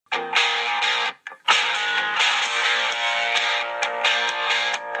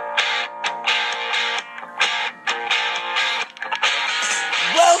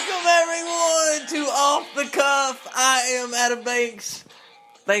am Adam Banks.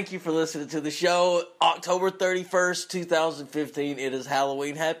 Thank you for listening to the show. October 31st, 2015. It is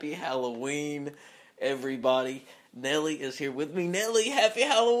Halloween. Happy Halloween, everybody. Nelly is here with me. Nelly, happy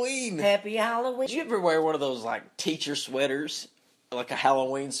Halloween. Happy Halloween. Did you ever wear one of those, like, teacher sweaters? Like a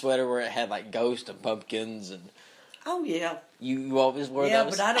Halloween sweater where it had, like, ghosts and pumpkins and... Oh, yeah. You always wore those? Yeah,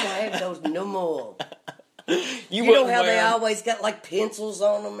 but I don't have those no more. You know how they always got, like, pencils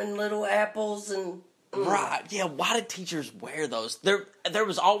on them and little apples and... Right, yeah, why did teachers wear those? There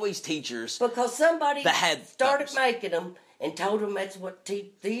was always teachers... Because somebody that had started those. making them and told them that's what...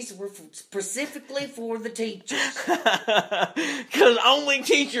 these were specifically for the teachers. Because only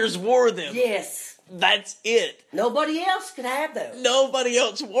teachers wore them. Yes. That's it. Nobody else could have those. Nobody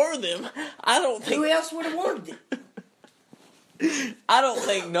else wore them. I don't think... Who else would have wanted them? I don't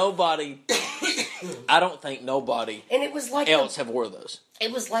think nobody And it was like else have wore those.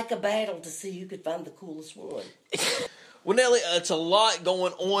 It was like a battle to see who could find the coolest one. Well, Nelly, it's a lot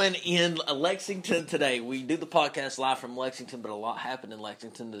going on in Lexington today. We do the podcast live from Lexington, but a lot happened in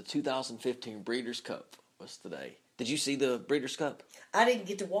Lexington. The 2015 Breeders' Cup was today. Did you see the Breeders' Cup? I didn't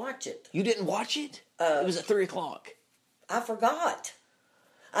get to watch it. You didn't watch it? It was at 3 o'clock. I forgot.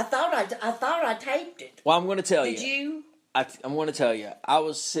 I thought I taped it. Well, I'm going to tell you. Did you? I'm going to tell you. I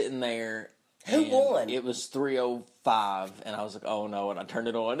was sitting there. Who won? It was 3:05, and I was like, oh no, and I turned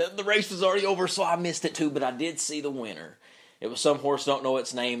it on. And the race was already over, so I missed it too, but I did see the winner. It was some horse, don't know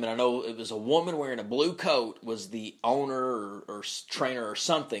its name, and I know it was a woman wearing a blue coat was the owner or trainer or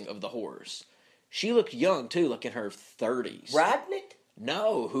something of the horse. She looked young too, like in her 30s. Riding it?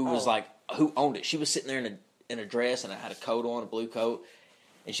 No, who owned it. She was sitting there in a dress, and I had a coat on, a blue coat,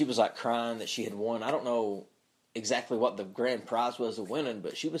 and she was like crying that she had won. I don't know exactly what the grand prize was of winning,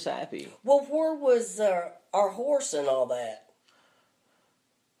 but she was happy. Well, where was our horse and all that?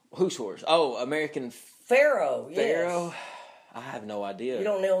 Whose horse? Oh, American Pharaoh, yes. Pharaoh? I have no idea. You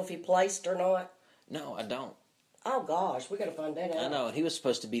don't know if he placed or not? No, I don't. Oh, gosh, we got to find that out. I know, and he was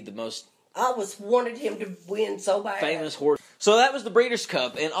supposed to be the most... I wanted him to win so bad. Famous horse. So that was the Breeders'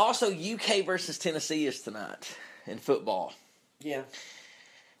 Cup, and also UK versus Tennessee is tonight in football. Yeah.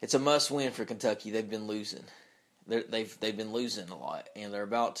 It's a must-win for Kentucky. They've been losing. They've been losing a lot, and they're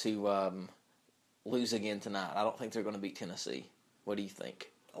about to lose again tonight. I don't think they're going to beat Tennessee. What do you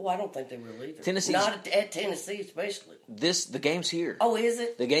think? Oh, I don't think they will either. Tennessee's, not at Tennessee, especially. The game's here. Oh, is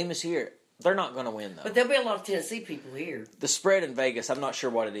it? The game is here. They're not going to win, though. But there'll be a lot of Tennessee people here. The spread in Vegas, I'm not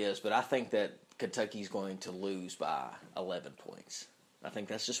sure what it is, but I think that Kentucky's going to lose by 11 points. I think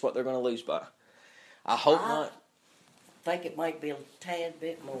that's just what they're going to lose by. I hope not. I think it might be a tad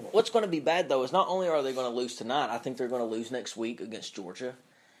bit more. What's going to be bad, though, is not only are they going to lose tonight, I think they're going to lose next week against Georgia.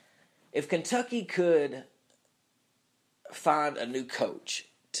 If Kentucky could find a new coach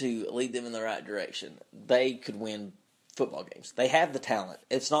to lead them in the right direction, they could win football games. They have the talent.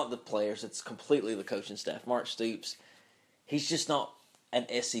 It's not the players. It's completely the coaching staff. Mark Stoops, he's just not an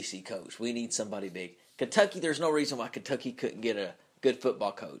SEC coach. We need somebody big. Kentucky, there's no reason why Kentucky couldn't get a good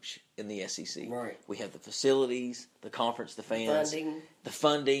football coach in the SEC. Right. We have the facilities, the conference, the fans, the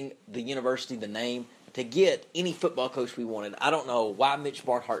funding, the university, the name. To get any football coach we wanted, I don't know why Mitch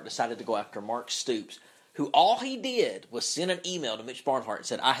Barnhart decided to go after Mark Stoops, who all he did was send an email to Mitch Barnhart and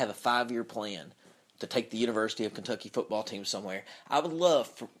said, I have a 5-year plan to take the University of Kentucky football team somewhere. I would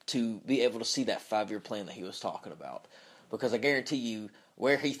love to be able to see that 5-year plan that he was talking about, because I guarantee you,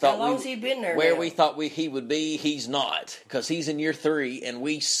 where he thought how long's he been there where now? we thought he would be, he's not, because he's in year 3 and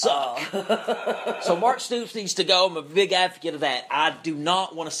we suck. So Mark Stoops needs to go. I'm a big advocate of that. I do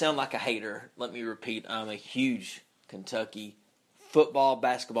not want to sound like a hater. Let me repeat, I'm a huge Kentucky football,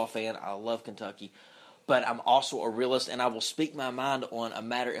 basketball fan. I love Kentucky, but I'm also a realist, and I will speak my mind on a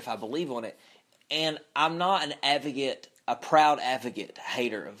matter if I believe on it. And I'm not an advocate, a proud advocate,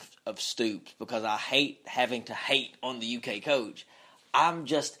 hater of Stoops, because I hate having to hate on the UK coach. I'm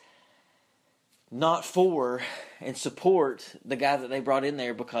just not for and support the guy that they brought in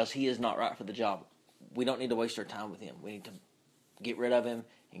there because he is not right for the job. We don't need to waste our time with him. We need to get rid of him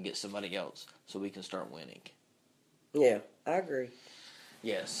and get somebody else so we can start winning. Yeah, I agree.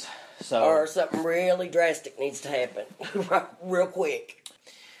 Yes. So, or something really drastic needs to happen real quick.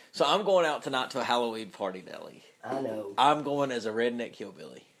 So I'm going out tonight to a Halloween party, Nelly. I know. I'm going as a redneck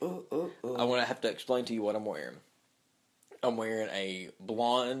hillbilly. I'm going to have to explain to you what I'm wearing. I'm wearing a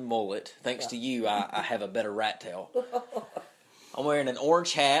blonde mullet. Thanks to you, I have a better rat tail. I'm wearing an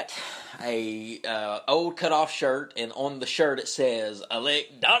orange hat, a old cut-off shirt, and on the shirt it says,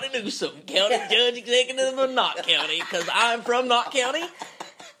 elect Donnie Newsom, County Judge Executive of Knott County, because I'm from Knott County.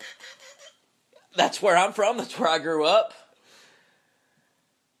 That's where I'm from. That's where I grew up.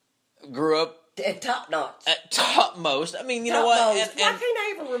 Grew up At top notch. At topmost. I mean, you know Top what? most. Why can't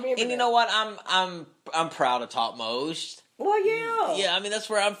I ever remember And that? you know what? I'm proud of topmost. Well, yeah. Yeah, I mean, that's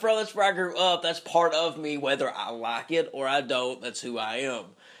where I'm from. That's where I grew up. That's part of me, whether I like it or I don't. That's who I am.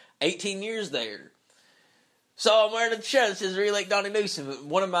 18 years there. So I'm wearing a shirt that says Relake Donnie Newsom.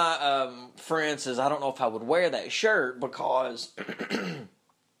 One of my friends says, I don't know if I would wear that shirt because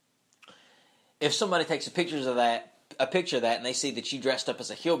if somebody takes a picture of that, and they see that you dressed up as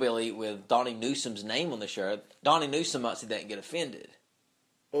a hillbilly with Donnie Newsom's name on the shirt, Donnie Newsom might see that and get offended.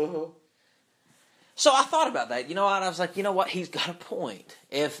 Mm-hmm. So I thought about that. You know what? I was like, you know what? He's got a point.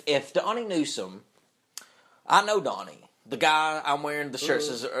 If Donnie Newsom, I know Donnie. The guy I'm wearing the shirt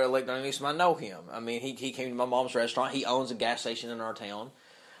says like Donnie Newsom, I know him. I mean, he came to my mom's restaurant. He owns a gas station in our town.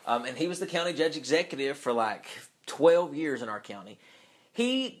 And he was the county judge executive for like 12 years in our county.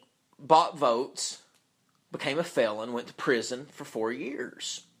 He bought votes, became a felon, went to prison for 4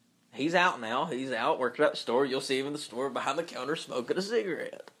 years. He's out now. He's out working at the store. You'll see him in the store behind the counter smoking a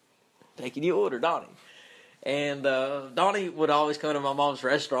cigarette. Taking your order, Donnie. And Donnie would always come to my mom's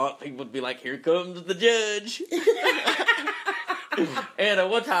restaurant. He would be like, here comes the judge.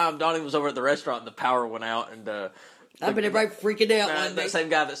 And one time, Donnie was over at the restaurant and the power went out. And I bet everybody freaking out one day. that same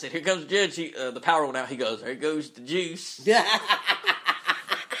guy that said, here comes the judge, the power went out. He goes, there goes the juice.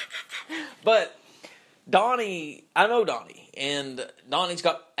 But Donnie, I know Donnie. And Donnie's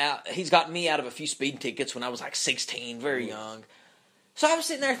he's got me out of a few speeding tickets when I was like 16, very young. So I was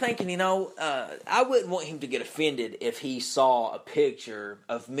sitting there thinking, you know, I wouldn't want him to get offended if he saw a picture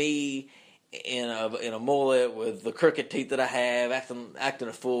of me in a mullet with the crooked teeth that I have, acting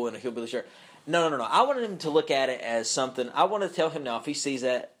a fool in a hillbilly shirt. No. I wanted him to look at it as something. I want to tell him now, if he sees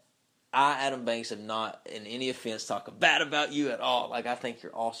that, I, Adam Banks, am not in any offense talking bad about you at all. Like, I think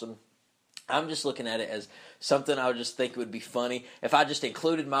you're awesome. I'm just looking at it as something I would just think would be funny if I just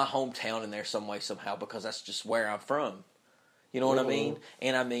included my hometown in there some way, somehow, because that's just where I'm from. You know what I mean?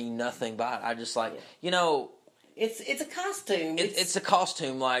 And I mean nothing by it. I just like, you know... It's a costume. It's a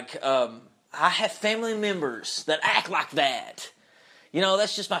costume. Like, I have family members that act like that. You know,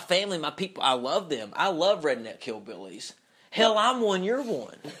 that's just my family, my people. I love them. I love redneck hillbillies. Hell, I'm one, you're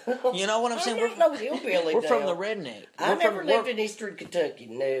one. You know what I'm saying? We're no hillbilly. We're from the redneck. I never lived in Eastern Kentucky,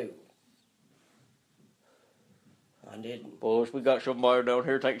 no. I didn't. Boys, we got somebody down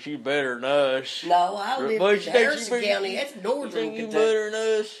here thinks she's better than us. No, I lived in Harrison County. That's northern Kentucky. You Kentucky. better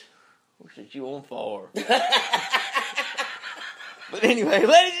than us? We set you on fire. But anyway,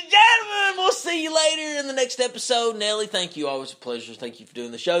 ladies and gentlemen, we'll see you later in the next episode. Nelly, thank you. Always a pleasure. Thank you for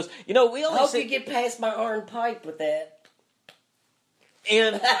doing the shows. You know, we only I hope you get past my iron pipe with that.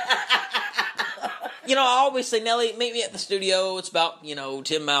 And, you know, I always say, Nelly, meet me at the studio. It's about,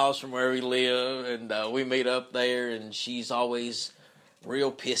 10 miles from where we live. And we meet up there. And she's always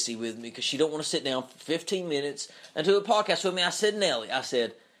real pissy with me because she don't want to sit down for 15 minutes and do a podcast with me. I said, Nelly,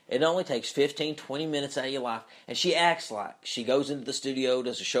 it only takes 15, 20 minutes out of your life. And she acts like she goes into the studio,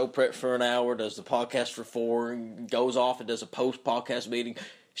 does a show prep for an hour, does the podcast for 4, and goes off and does a post-podcast meeting.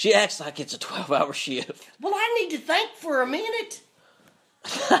 She acts like it's a 12-hour shift. Well, I need to think for a minute.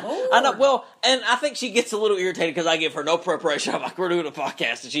 I know. Well, and I think she gets a little irritated because I give her no preparation. I'm like, we're doing a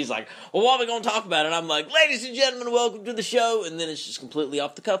podcast. And she's like, well, what are we going to talk about? And I'm like, ladies and gentlemen, welcome to the show. And then it's just completely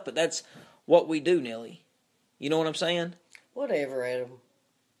off the cuff. But that's what we do, Nelly. You know what I'm saying? Whatever, Adam.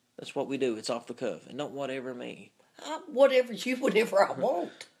 That's what we do. It's off the cuff. And don't whatever me. Whatever you, whatever I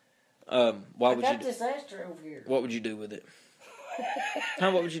want. Why would I you got this ashtray over here. What would you do with it?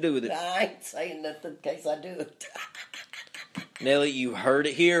 What would you do with it? I ain't saying nothing in case I do it. Nelly, you heard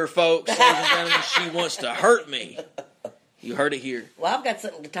it here, folks. Ladies and gentlemen, she wants to hurt me. You heard it here. Well, I've got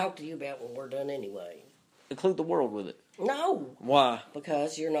something to talk to you about when we're done anyway. Include the world with it. No. Why?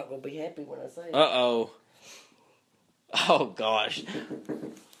 Because you're not going to be happy when I say it. Uh-oh. Oh, gosh.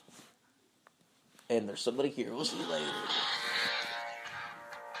 And there's somebody here. We'll see you later.